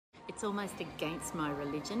It's almost against my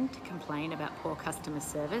religion to complain about poor customer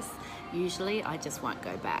service. Usually I just won't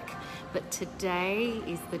go back. But today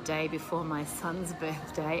is the day before my son's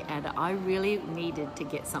birthday and I really needed to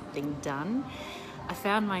get something done. I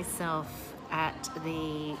found myself at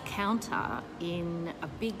the counter in a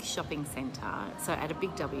big shopping centre, so at a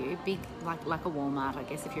Big W, big like a Walmart, I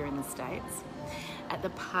guess, if you're in the States, at the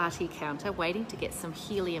party counter waiting to get some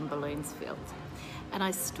helium balloons filled. And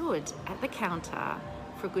I stood at the counter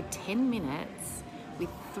for a good 10 minutes with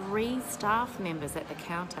 3 staff members at the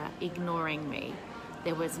counter ignoring me.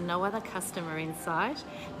 There was no other customer in sight.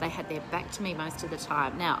 They had their back to me most of the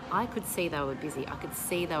time. Now, I could see they were busy. I could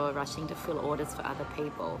see they were rushing to fill orders for other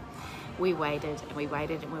people. We waited and we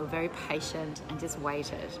waited and we were very patient and just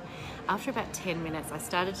waited. After about 10 minutes, I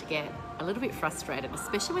started to get a little bit frustrated,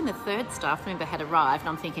 especially when the 3rd staff member had arrived and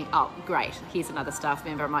I'm thinking, oh, great, here's another staff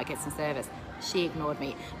member, I might get some service. She ignored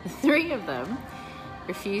me. The 3 of them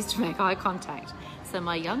refused to make eye contact. So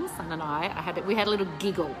my young son and we had a little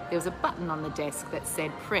giggle. There was a button on the desk that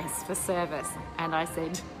said press for service. And I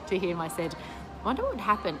said to him, I wonder what would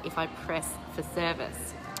happen if I press for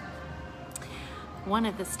service. One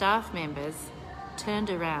of the staff members turned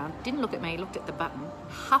around, didn't look at me, looked at the button,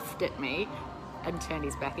 huffed at me and turned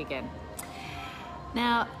his back again.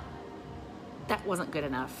 Now, that wasn't good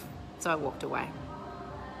enough. So I walked away.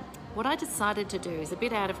 What I decided to do is a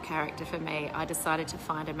bit out of character for me. I decided to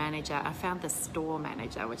find a manager. I found the store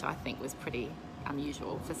manager, which I think was pretty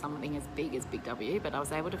unusual for something as big as Big W, but I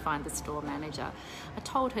was able to find the store manager. I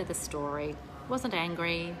told her the story, wasn't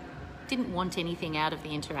angry, didn't want anything out of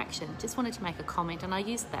the interaction, just wanted to make a comment, and I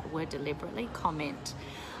used that word deliberately, comment.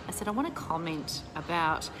 I said, I want to comment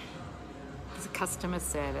about the customer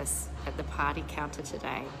service at the party counter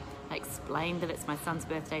today. I explained that it's my son's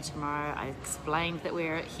birthday tomorrow. I explained that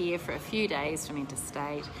we're here for a few days from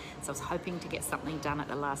interstate. So I was hoping to get something done at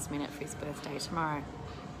the last minute for his birthday tomorrow.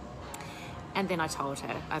 And then I told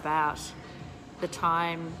her about the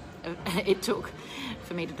time it took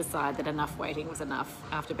for me to decide that enough waiting was enough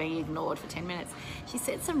after being ignored for 10 minutes. She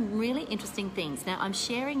said some really interesting things. Now, I'm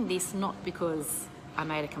sharing this not because I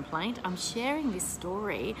made a complaint. I'm sharing this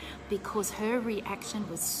story because her reaction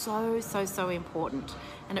was so important,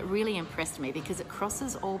 and it really impressed me because it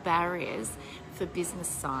crosses all barriers for business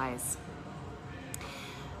size.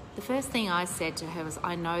 The first thing I said to her was,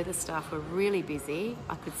 I know the staff were really busy.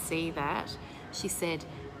 I could see that. She said,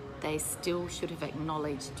 they still should have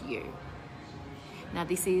acknowledged you. Now,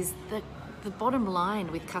 this is the bottom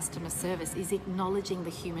line with customer service is acknowledging the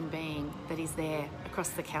human being that is there across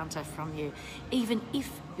the counter from you. Even if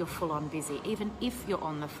you're full on busy, even if you're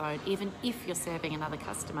on the phone, even if you're serving another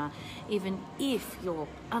customer, even if you're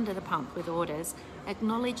under the pump with orders,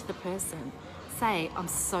 acknowledge the person. Say, I'm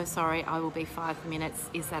so sorry, I will be 5 minutes.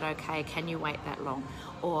 Is that okay? Can you wait that long?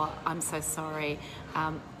 Or, I'm so sorry,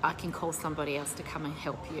 I can call somebody else to come and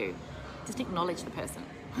help you. Just acknowledge the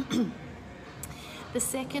person. The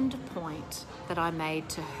second point that I made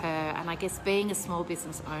to her, and I guess being a small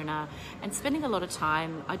business owner and spending a lot of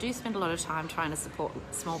time, I do spend a lot of time trying to support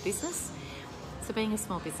small business. So being a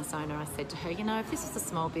small business owner, I said to her, you know, if this was a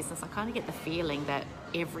small business, I kind of get the feeling that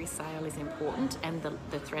every sale is important and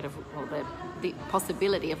the threat of, or the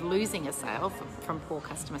possibility of losing a sale from poor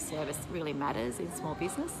customer service really matters in small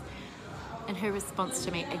business. And her response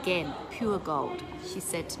to me, again, pure gold. She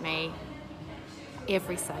said to me,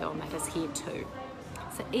 every sale matters here too.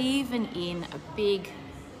 So even in a big,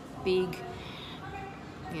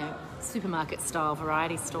 supermarket style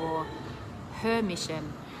variety store, her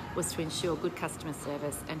mission was to ensure good customer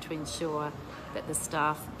service and to ensure that the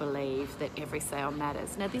staff believe that every sale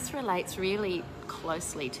matters. Now, this relates really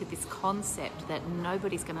closely to this concept that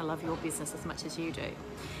nobody's going to love your business as much as you do.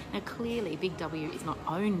 Now, clearly, Big W is not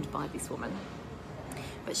owned by this woman,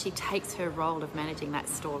 but she takes her role of managing that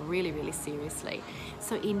store really seriously.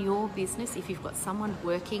 So in your business, if you've got someone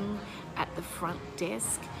working at the front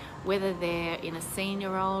desk, whether they're in a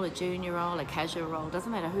senior role, a junior role, a casual role,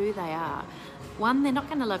 doesn't matter who they are, 1, they're not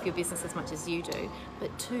going to love your business as much as you do,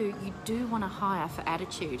 but 2, you do want to hire for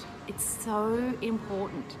attitude. It's so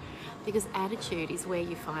important because attitude is where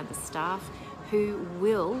you find the staff who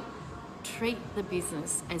will treat the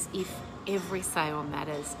business as if every sale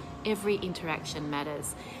matters, every interaction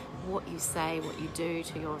matters. What you say, what you do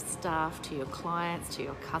to your staff, to your clients, to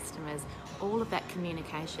your customers, all of that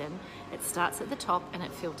communication, it starts at the top and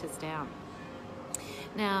it filters down.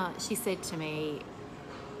 Now, she said to me,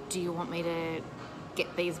 do you want me to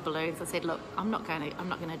get these balloons? I said, look, I'm not going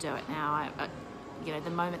to do it now. The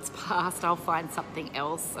moment's passed, I'll find something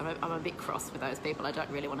else. I'm a bit cross with those people. I don't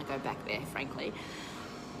really want to go back there, frankly.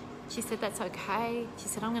 She said, that's okay. She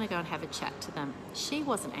said, I'm going to go and have a chat to them. She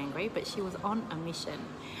wasn't angry, but she was on a mission.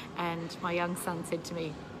 And my young son said to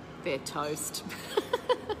me, they're toast.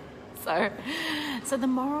 So the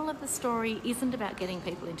moral of the story isn't about getting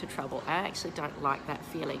people into trouble. I actually don't like that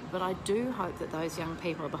feeling, but I do hope that those young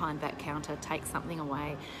people behind that counter take something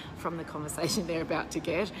away from the conversation they're about to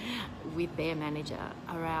get with their manager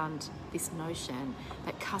around this notion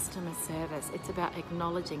that customer service, it's about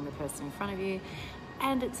acknowledging the person in front of you,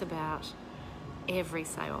 and it's about every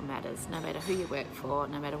sale matters, no matter who you work for,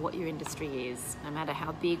 no matter what your industry is, no matter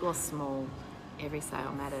how big or small. Every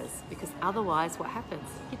sale matters, because otherwise what happens?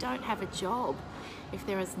 You don't have a job. If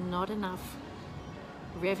there is not enough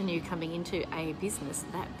revenue coming into a business,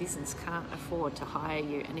 that business can't afford to hire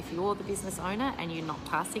you. And if you're the business owner and you're not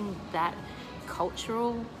passing that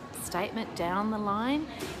cultural statement down the line,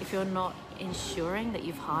 if you're not ensuring that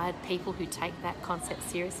you've hired people who take that concept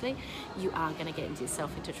seriously, you are going to get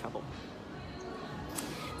yourself into trouble.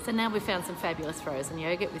 So now we've found some fabulous frozen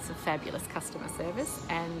yogurt with some fabulous customer service,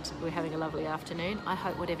 and we're having a lovely afternoon. I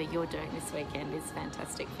hope whatever you're doing this weekend is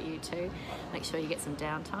fantastic for you too. Make sure you get some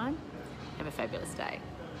downtime. Have a fabulous day.